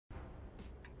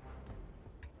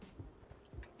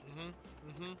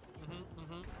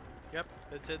Yep,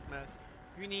 that's it, man.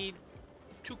 You need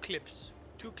two clips.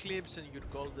 Two clips and you're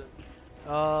golden.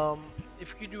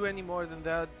 If you do any more than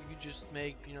that, you just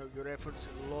make, you know, your efforts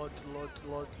a lot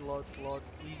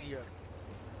easier.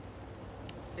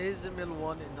 Is Emil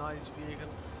 1 a nice vehicle?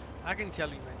 I can tell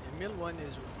you, man, Emil 1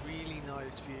 is a really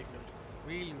nice vehicle.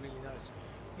 Really nice.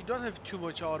 You don't have too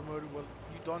much armor. Well,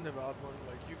 you don't have armor.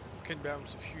 Like, you can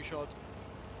bounce a few shots.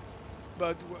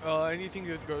 But anything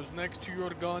that goes next to your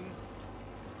gun,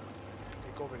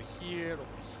 like over here,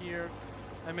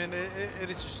 I mean, it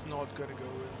is just not gonna go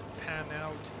and pan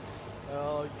out.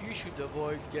 You should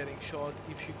avoid getting shot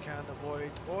if you can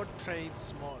avoid, or trade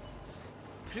smart.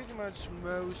 Pretty much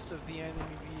most of the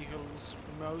enemy vehicles,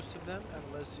 most of them,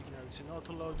 unless you know it's an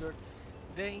autoloader,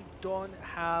 they don't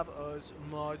have as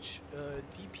much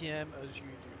DPM as you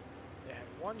do. They have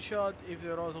one shot if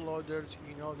they're autoloaders,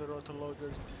 you know they're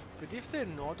autoloaders. But if they're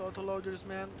not autoloaders,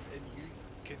 man, and you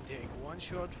can take one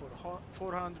shot for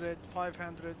 400,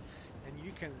 500, and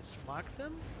you can smack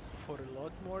them for a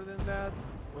lot more than that,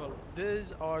 well,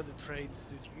 these are the trades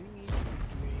that you need to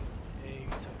be doing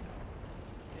ASAP.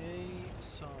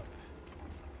 ASAP.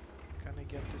 Can I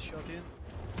get the shot in?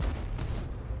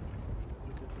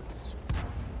 Look at this.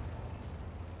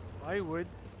 I would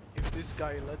if this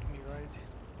guy let me, right?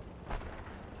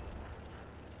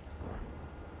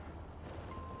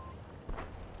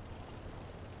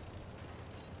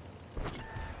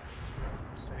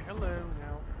 Say hello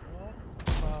now. What?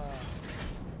 Oh,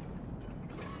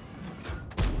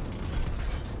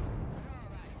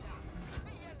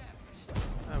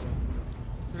 well.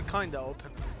 They're kinda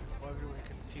open. Well, everyone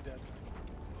can see that.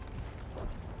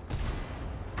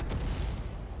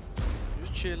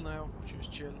 Just chill now.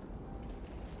 Just chill.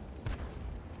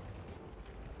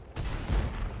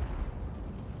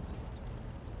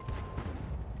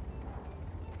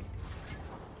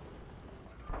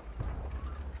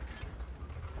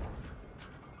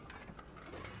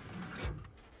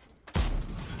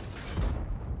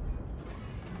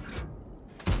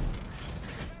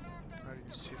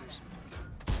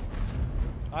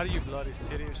 Are you bloody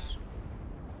serious?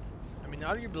 I mean,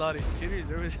 are you bloody serious?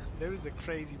 There was a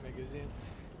crazy magazine.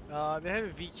 They have a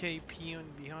VK peon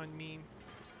behind me.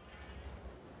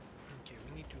 Okay,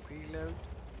 we need to reload.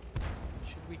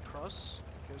 Should we cross?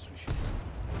 Guess we should.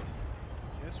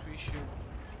 Yes, we should.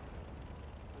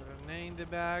 Grenade in the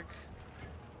back.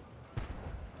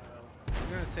 I'm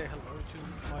gonna say hello to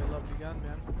my lovely gun,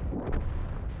 man.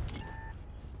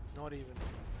 Not even.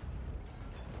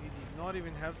 We did not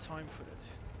even have time for it.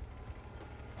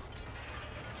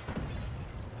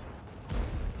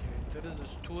 Okay, there is a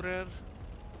Sturer.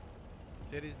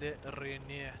 There is the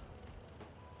Renier.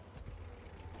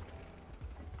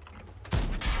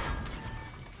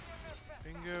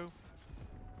 Bingo.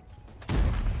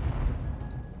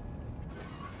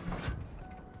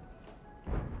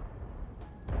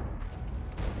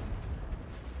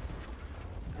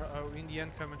 Uh-oh,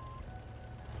 Indian coming.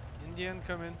 Indian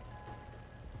coming.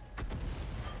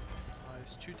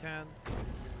 Nice, 210. Give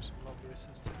me some lovely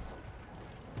assistance.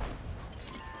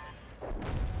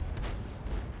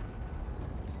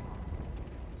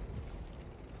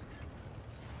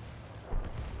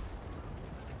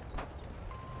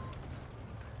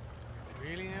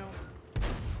 Really now?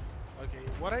 Okay,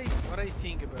 what I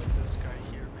think about this guy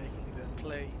here making that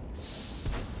play.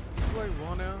 Do I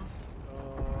wanna?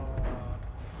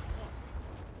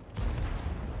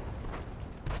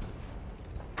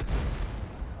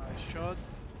 I shot.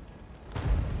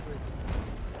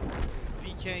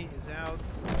 PK is out.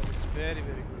 That is very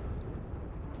good.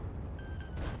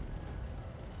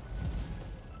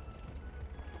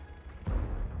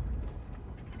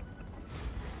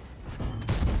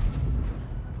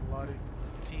 A lot of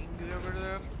things over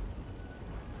there.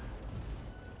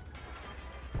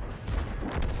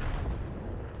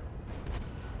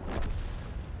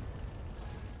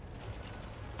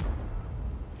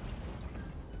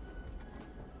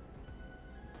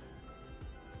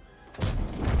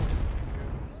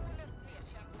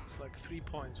 Like 3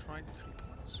 points, right? 3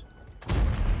 points.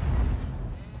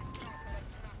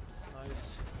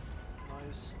 Nice.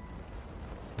 Nice.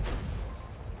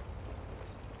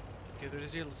 Okay, there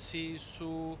is LC,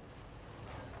 so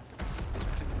that's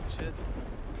pretty much it.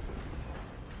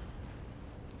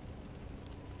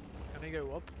 Can I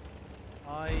go up?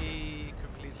 I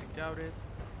completely doubt it.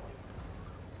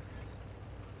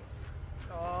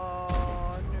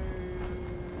 Oh no.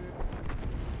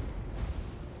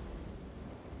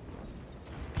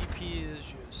 Is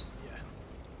just, yeah,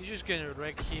 he's just gonna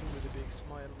wreck him with a big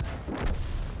smile now.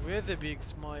 With a big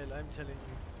smile, I'm telling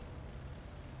you.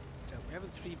 Yeah, we have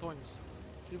 3 points.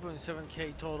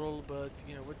 3.7k total, but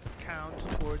you know what counts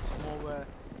towards more.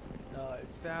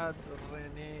 It's that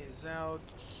Rene is out.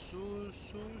 Su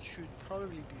should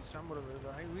probably be somewhere over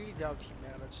there. I really doubt he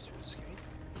managed to escape.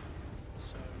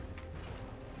 So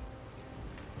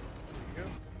there you go.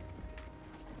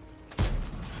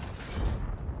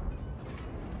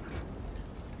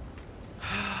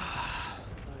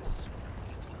 Nice.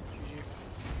 GG.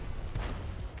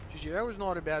 GG. That was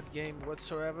not a bad game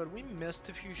whatsoever. We missed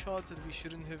a few shots that we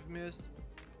shouldn't have missed.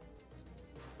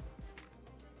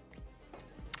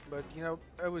 But you know,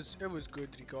 it was good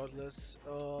regardless.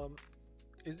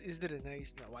 Is there an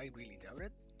ace? No, I really doubt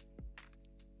it.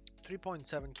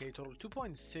 3.7k total,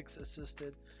 2.6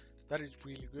 assisted. That is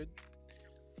really good.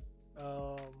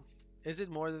 Is it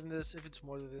more than this? If it's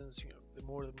more than this, you know, the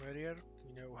more the merrier.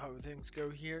 You know how things go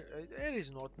here. It is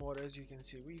not more, as you can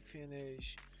see. We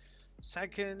finish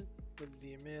second with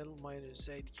the Emil minus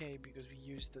 8k because we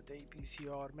used the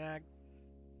APCR mag.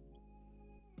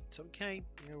 It's okay.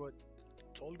 You know what?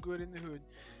 It's all good in the hood.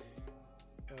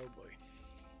 Oh boy.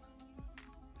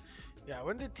 Yeah,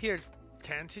 when the tier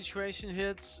 10 situation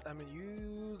hits, I mean,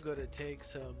 you gotta take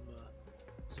some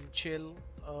chill.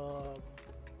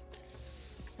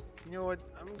 You know what?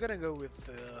 I'm gonna go with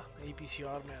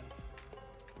APCR man.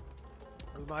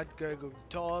 We might go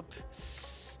top,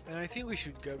 and I think we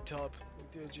should go top.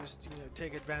 To just you know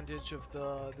take advantage of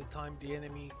the time the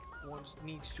enemy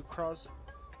needs to cross,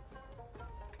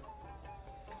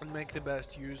 and make the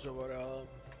best use of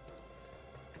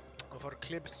our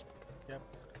clips. Yep,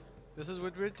 this is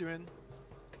what we're doing.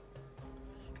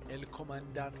 El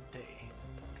Comandante.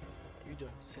 You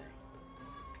don't say.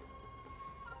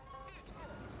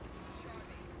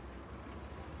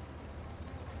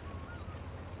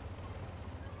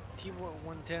 Team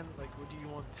 110, like what do you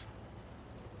want?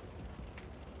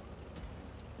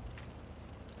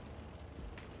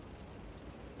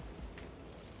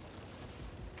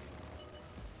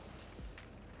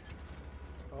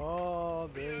 Oh,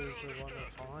 there's a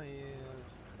 105.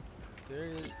 There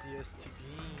is the STB.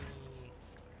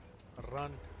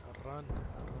 Run, run,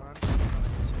 run.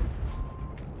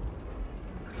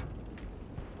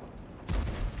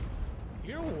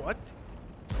 You know what?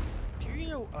 Do you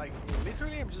know, like,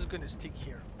 literally I'm just gonna stick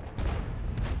here.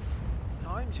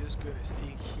 I'm just gonna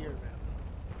stick here, man.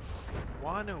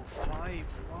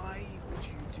 105, why would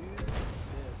you do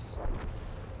this?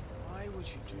 Why would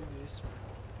you do this, man?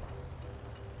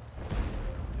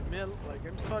 Emil, like,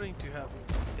 I'm starting to have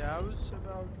doubts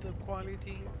about the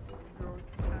quality of your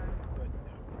tank, but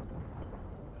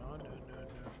no. No.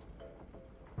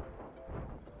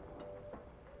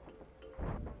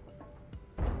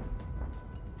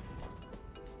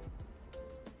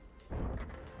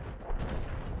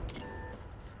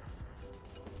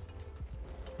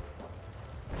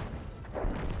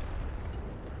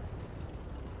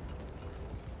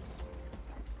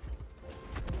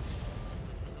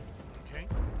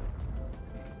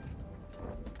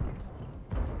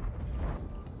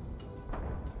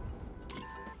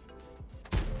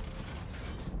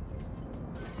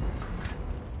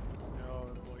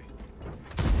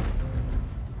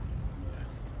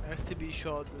 STB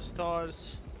shot the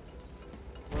stars.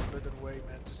 What better way,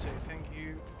 man, to say thank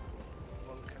you.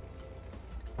 Welcome.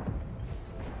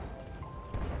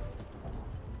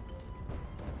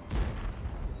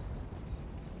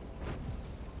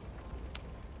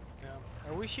 Yeah,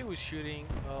 I wish he was shooting.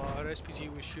 Our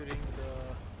SPG was shooting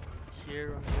the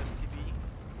here on the STB.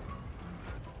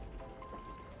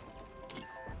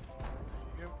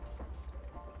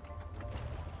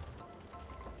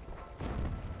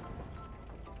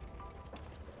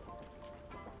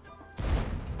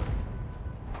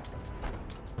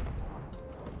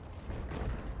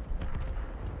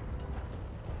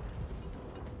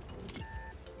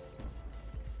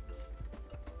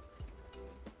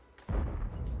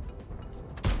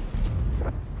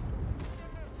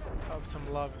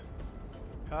 Some love.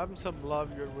 Have some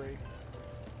love your way.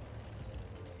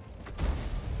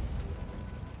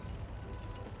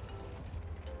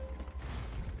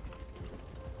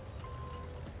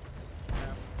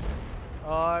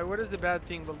 Yeah. What is the bad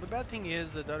thing? Well, the bad thing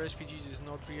is that our SPG does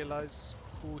not realize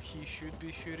who he should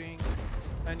be shooting.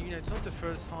 And you know, it's not the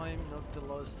first time, not the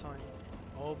last time.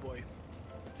 Oh boy.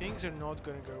 Things are not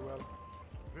gonna go well.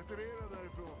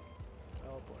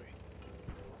 Oh boy.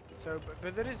 So,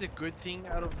 but there is a good thing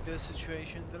out of this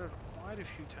situation. There are quite a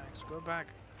few tanks. Go back.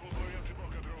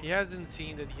 He hasn't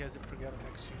seen that he has a Progetta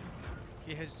next to him.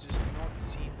 He has just not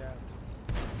seen that.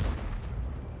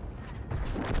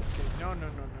 Okay, no.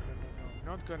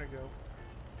 Not gonna go.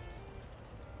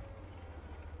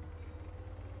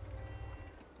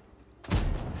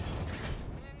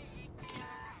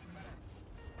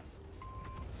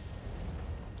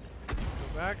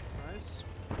 back. Nice.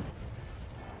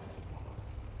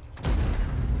 There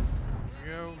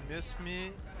you go. Missed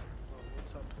me. Oh,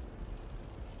 what's up?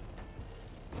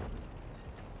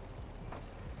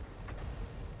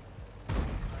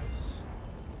 Nice.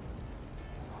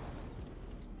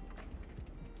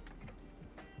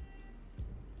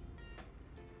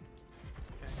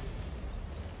 Dang it.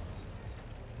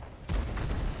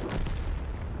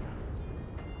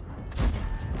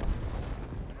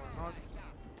 Not.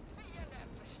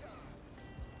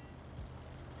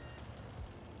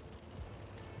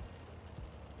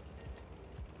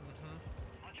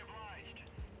 Much obliged.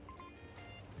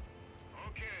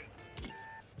 Okay.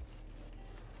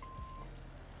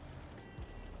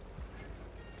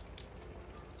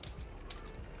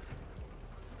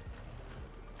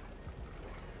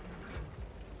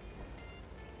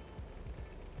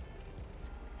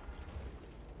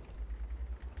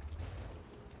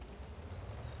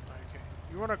 Okay.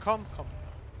 You wanna come? Come.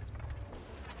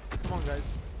 Come on,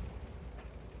 guys.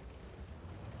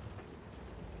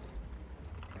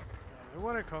 Yeah, you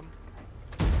wanna come?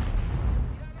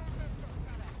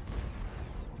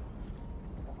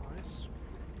 Nice.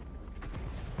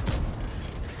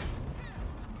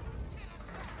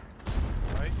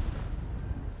 Right.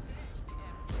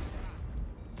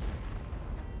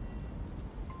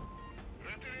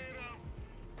 Retirado.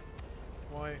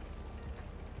 Why?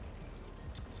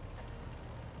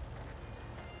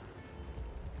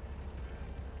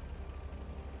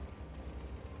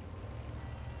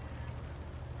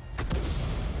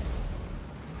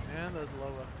 And that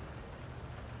lava.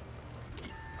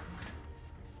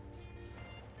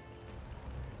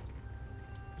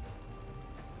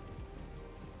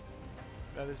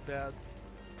 That is bad.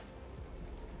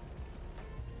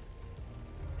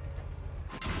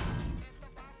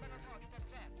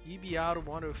 EBR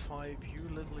 105, you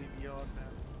little EBR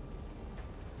man.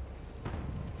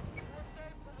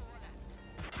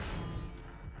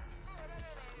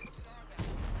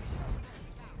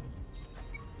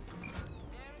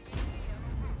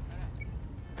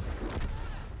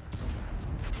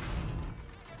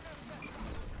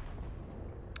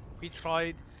 We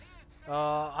tried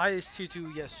IST to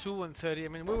Yasu 130. I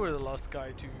mean, we were the last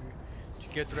guy to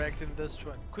get wrecked in this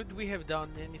one. Could we have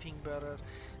done anything better?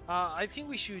 I think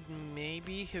we should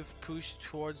maybe have pushed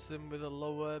towards them with a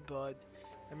lower, but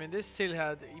I mean, they still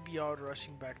had EBR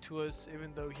rushing back to us,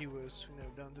 even though he was, you know,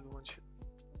 down to the one shot.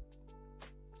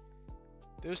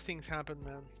 Those things happen,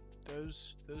 man.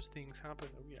 Those things happen.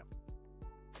 Oh yeah.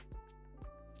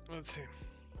 Let's see.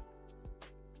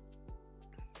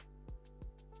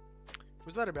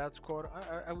 Was that a bad score?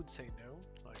 I would say no.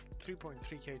 Like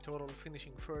 3.3k total,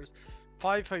 finishing first,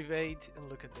 558, and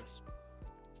look at this.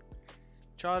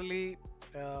 Charlie,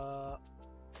 yeah,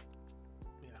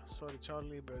 sorry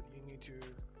Charlie, but you need to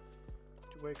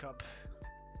wake up.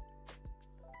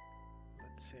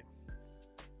 Let's see.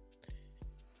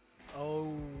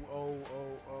 Oh.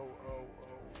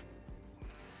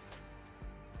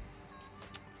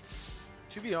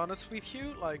 To be honest with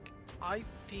you, like, I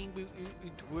think it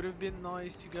would have been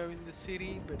nice to go in the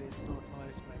city, but it's not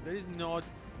nice, man. There is not...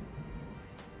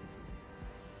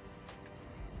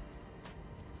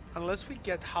 Unless we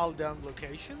get hull down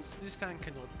locations, this tank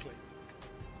cannot play.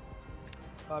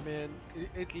 I mean,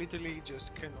 it literally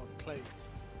just cannot play.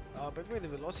 But wait, the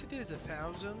velocity is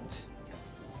 1,000.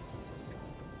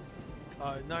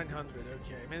 900,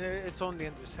 okay. I mean, it's only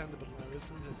understandable now,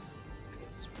 isn't it?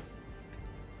 Yes.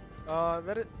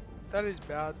 That is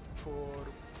bad for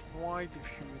quite a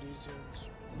few reasons.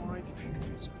 Quite a few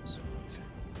reasons.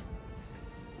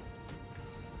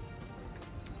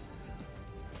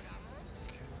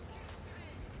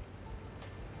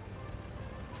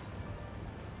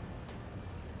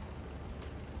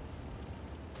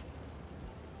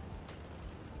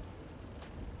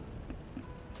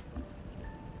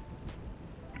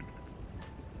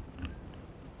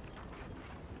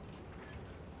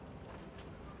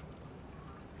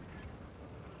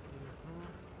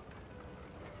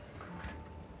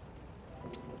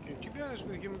 To be honest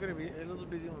with you, I'm gonna be a little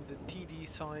bit on the TD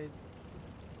side.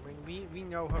 I mean, we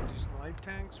know how to snipe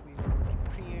tanks, we know how to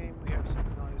pre-aim, we have some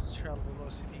nice shell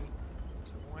velocity,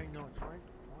 so why not, right?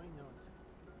 Why not?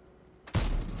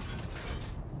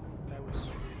 That was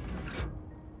sweet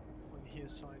on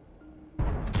his side.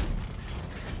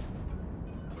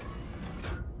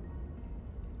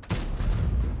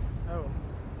 Oh,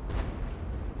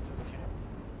 it's okay.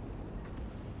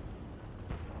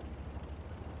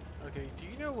 Okay, do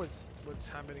you know what's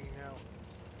happening now?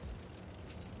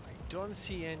 I don't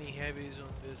see any heavies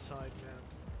on this side, man.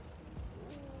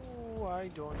 Oh, I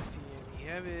don't see any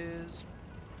heavies.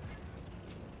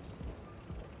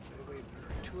 Wait,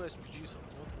 2 SPGs on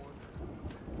not one.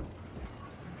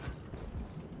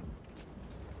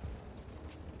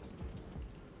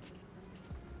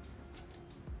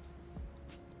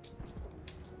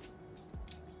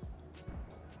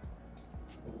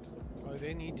 Oh,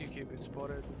 they need to keep it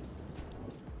spotted.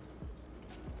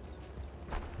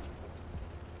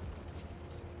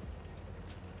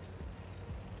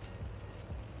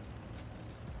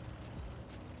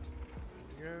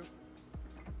 There you go.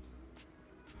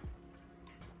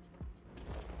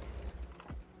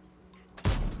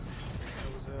 That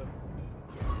was a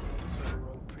so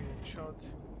well pre-aimed shot.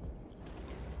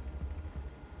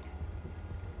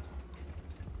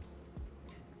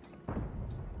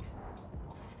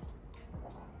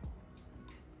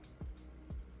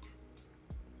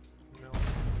 No.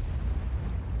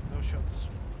 No shots.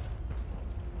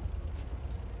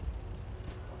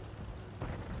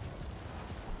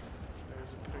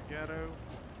 There's a Pregato.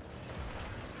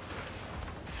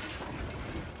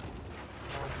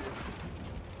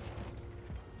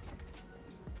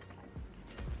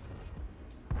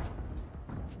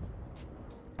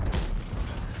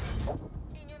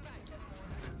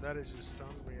 That is just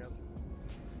unreal.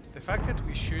 The fact that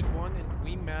we shoot one and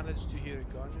we managed to hit a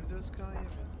gun with this guy, I mean,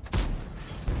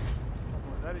 come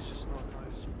on, that is just not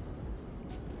nice.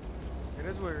 It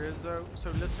is what it is though. So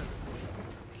listen,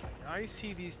 okay, I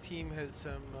see this team has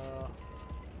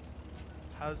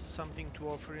something to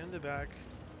offer in the back.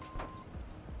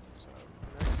 So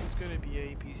next is going to be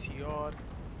a PCR.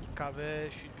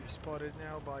 Kave should be spotted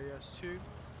now by us too.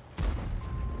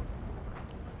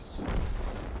 Nice.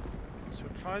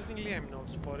 Surprisingly, I'm not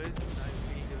spotted. I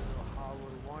really don't know how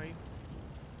or why.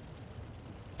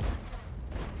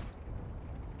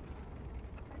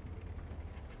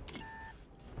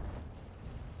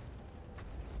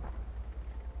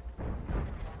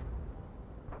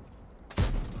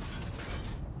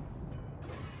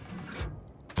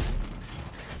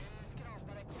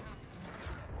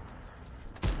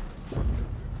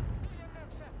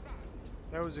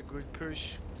 That was a good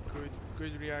push,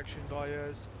 good reaction by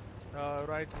us,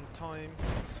 right on time.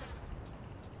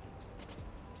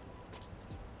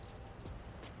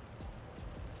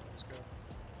 Let's go.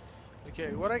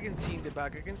 Okay, what I can see in the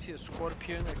back, I can see a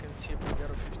Scorpion, I can see a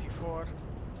Pagero 54.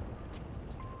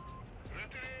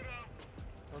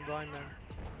 Don't die, man.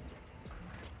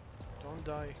 Don't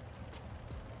die.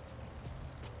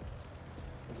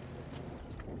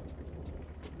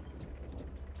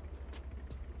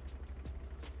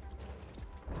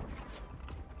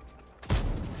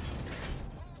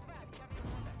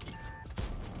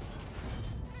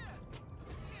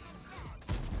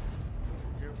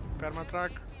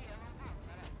 Permatrack.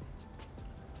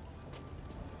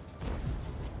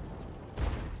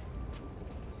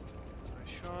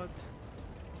 Nice shot.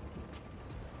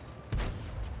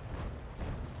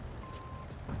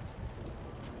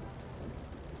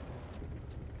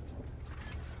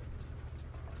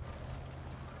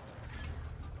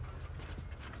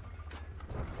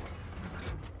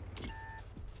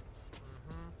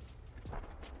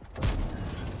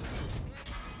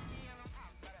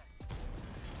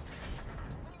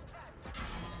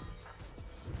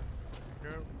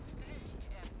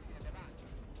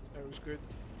 That was good.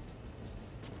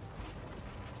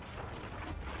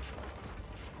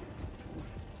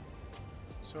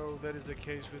 So that is the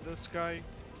case with this guy.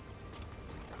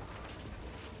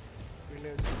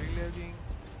 Reloading.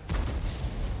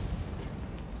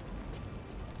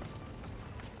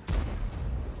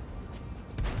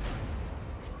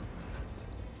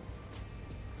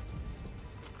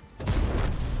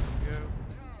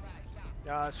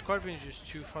 Scorpion is just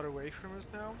too far away from us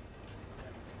now.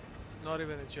 It's not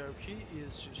even a joke. He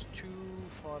is just too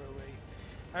far away.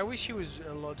 I wish he was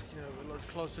a lot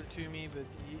closer to me, but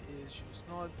he is just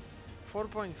not.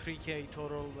 4.3k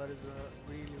total. That is a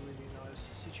really nice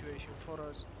situation for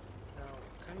us. Now,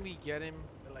 can we get him?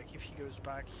 Like if he goes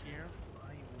back here,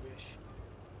 I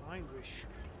wish.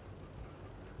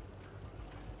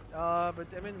 But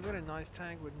I mean, we're a nice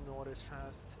tank. We're not as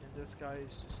fast, and this guy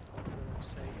is just not gonna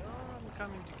say, "Oh, I'm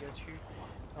coming to get you."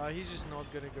 He's just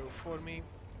not gonna go for me.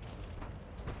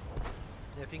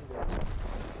 I think that's the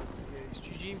case.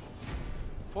 GG.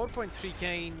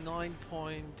 4.3k,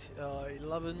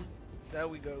 9.11. There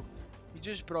we go. We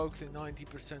just broke the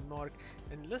 90% mark.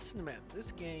 And listen, man,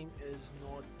 this game is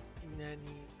not in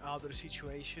any other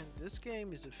situation. This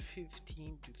game is a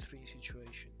 15 to 3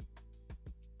 situation.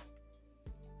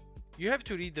 You have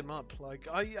to read them up. Like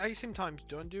I sometimes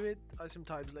don't do it. I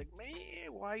sometimes like, meh,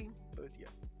 why? But yeah.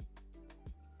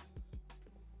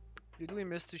 Did we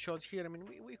miss the shots here? I mean,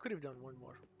 we could have done one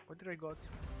more. What did I got?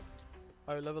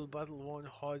 High level battle 1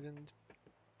 hardened.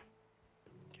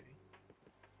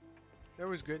 That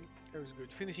was good. That was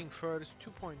good. Finishing first,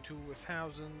 2.2,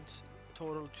 1,000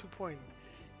 total,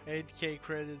 2.8k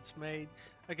credits made.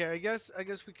 Okay, I guess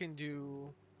we can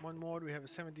do one more. We have a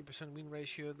 70% win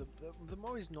ratio. The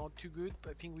more is not too good,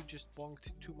 but I think we just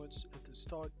bonked too much at the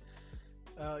start.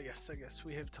 Yes, I guess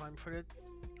we have time for it.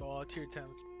 Oh, tier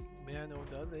 10s. Man, oh,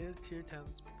 that is tier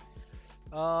 10s.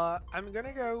 I'm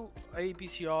gonna go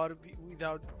APCR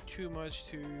without too much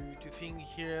to think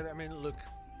here. I mean, look,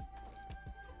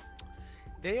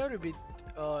 they are a bit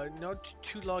not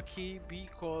too lucky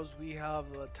because we have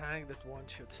a tank that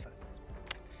one-shot stuns.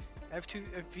 F2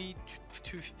 FV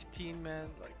 215, man,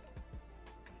 like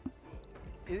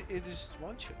it is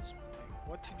one-shots. Like,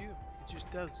 what to do? It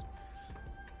just does.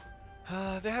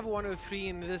 They have 103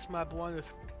 in this map.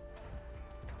 103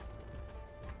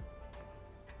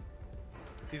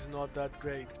 is not that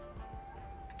great.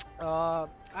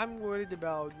 I'm worried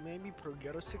about maybe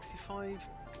Progero 65,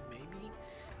 maybe.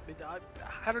 But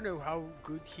I don't know how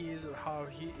good he is or how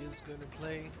he is gonna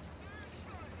play.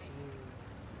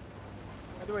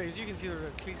 By the way, as you can see, there are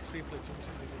at least 3 platoons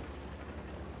in the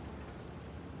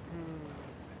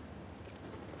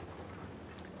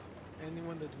game.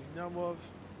 Anyone that we know of,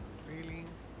 really?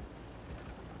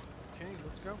 Okay,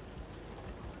 let's go.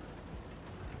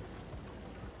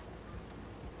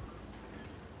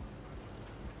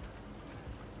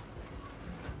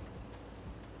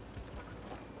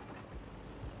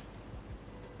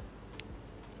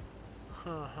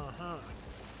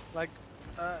 Like,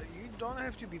 you don't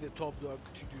have to be the top dog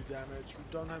to do damage. You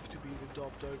don't have to be the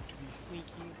top dog to be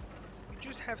sneaky. You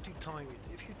just have to time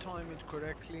it. If you time it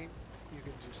correctly, you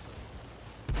can do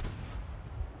something.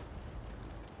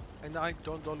 And I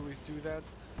don't always do that.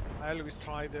 I always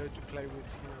try there to play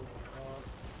with,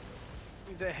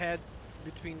 with the head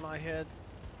between my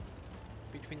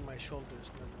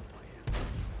shoulders, not my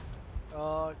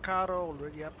head. Caro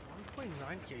already up 1.9k,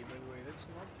 by the way. That's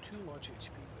not too much HP,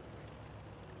 by the way.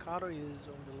 Caro is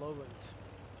on the low end.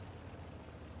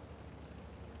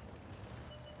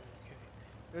 Okay,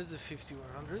 there's the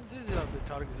 5100. These are the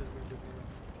targets that we're looking at.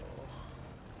 Oh.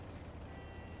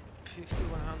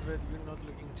 5100, you're not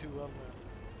looking too well, man.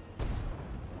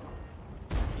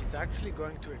 He's actually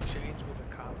going to exchange with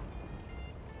a Caro.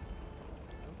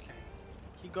 Okay,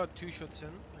 he got 2 shots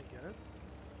in. I get it.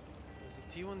 There's a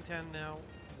T110 now.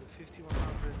 The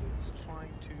 5100 is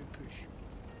trying to push.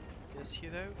 Yes, he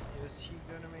though. Yes, he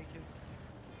gonna make it.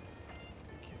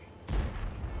 Okay.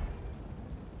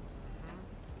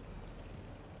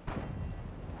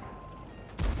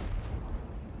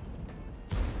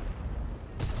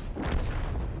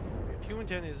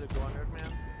 T110 is a gunner,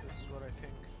 man. This is what I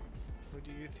think. What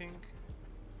do you think?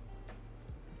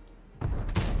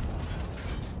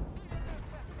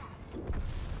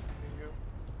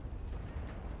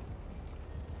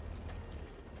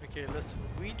 Okay, listen,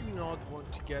 we do not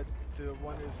want to get the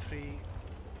 103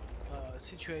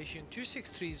 situation.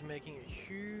 263 is making a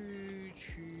huge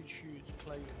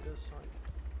play on this side.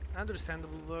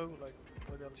 Understandable though, like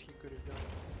what else he could have done.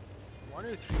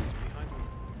 103 is behind me.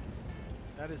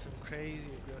 That is some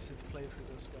crazy aggressive play for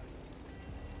this guy.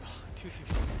 Oh,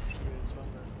 215 is here as well,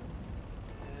 man.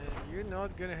 And you're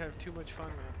not gonna have too much fun,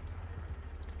 man.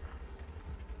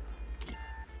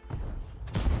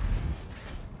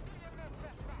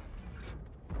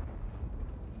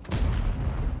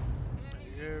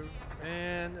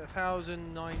 And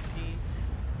 1019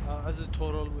 as a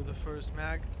total with the first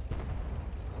mag.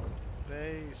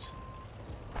 Base.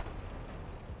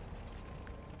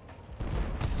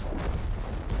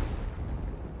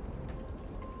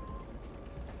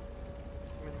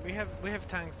 I mean, we have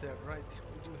tanks there, right?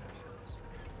 We do have tanks.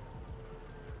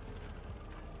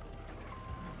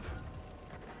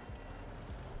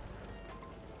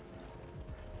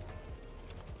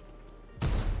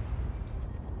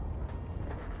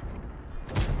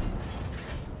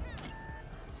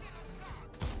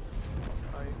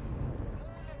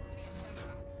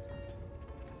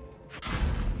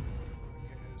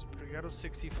 Got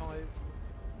 65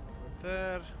 right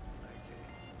there. Okay.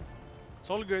 It's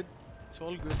all good. It's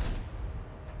all good.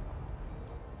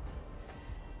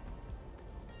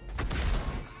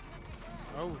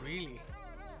 Oh, really?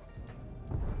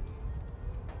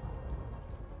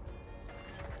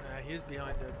 He's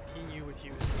behind that. He knew what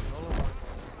he was doing all along.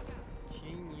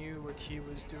 He knew what he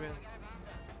was doing.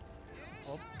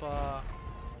 Hoppa.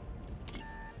 There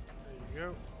you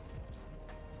go.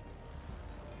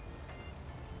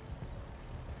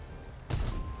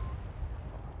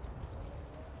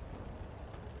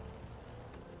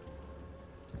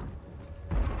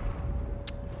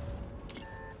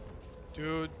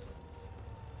 Dude.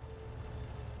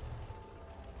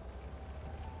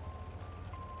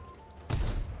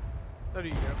 There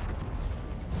you go.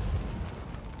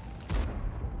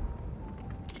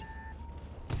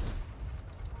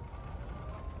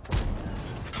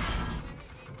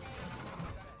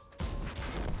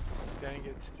 Dang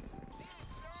it.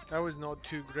 That was not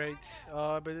too great,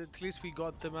 but at least we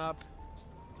got the map,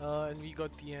 and we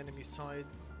got the enemy side.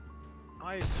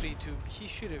 IS-3 too, he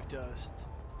should have dust.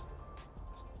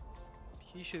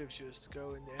 He should have just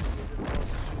go and ended it a lot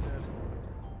sooner.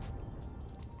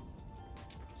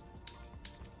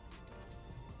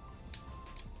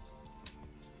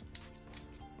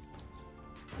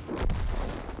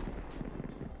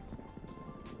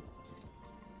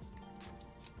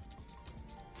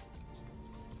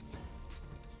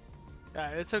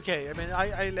 Yeah, it's okay. I mean,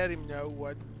 I let him know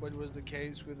what was the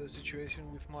case with the situation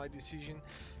with my decision,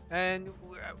 and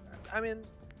I mean,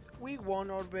 we won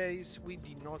our base. We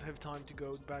did not have time to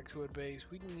go back to our base.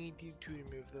 We needed to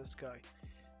remove this guy.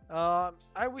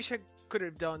 I wish I could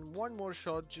have done one more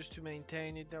shot just to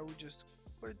maintain it. Now we just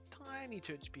were a tiny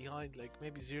touch behind, like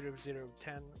maybe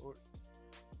 0.010 or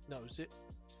no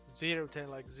 0.10,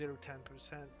 like 0.10%,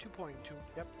 2.2.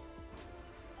 Yep.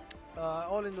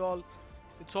 All in all,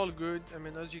 it's all good. I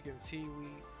mean, as you can see, we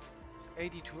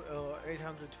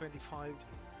 825.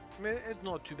 I mean, it's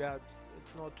not too bad.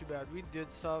 It's not too bad. We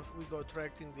did stuff. We got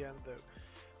wrecked in the end, though.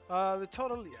 The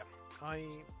total, yeah, I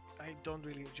don't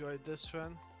really enjoy this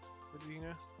one, but you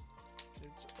know,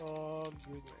 it's all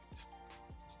good, mate.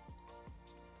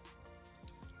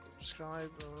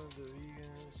 Subscribe on the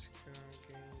vegans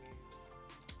gaming.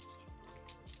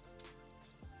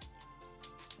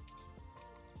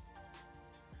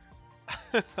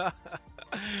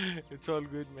 It's all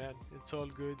good, man. It's all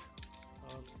good.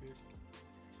 All good.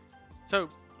 So,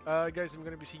 guys, I'm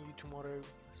gonna be seeing you tomorrow.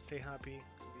 Stay happy.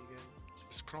 Go vegan.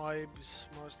 Subscribe.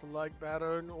 Smash the like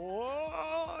button.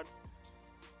 Or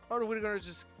we're gonna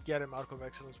just get a mark of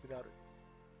excellence without it.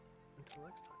 Until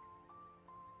next time.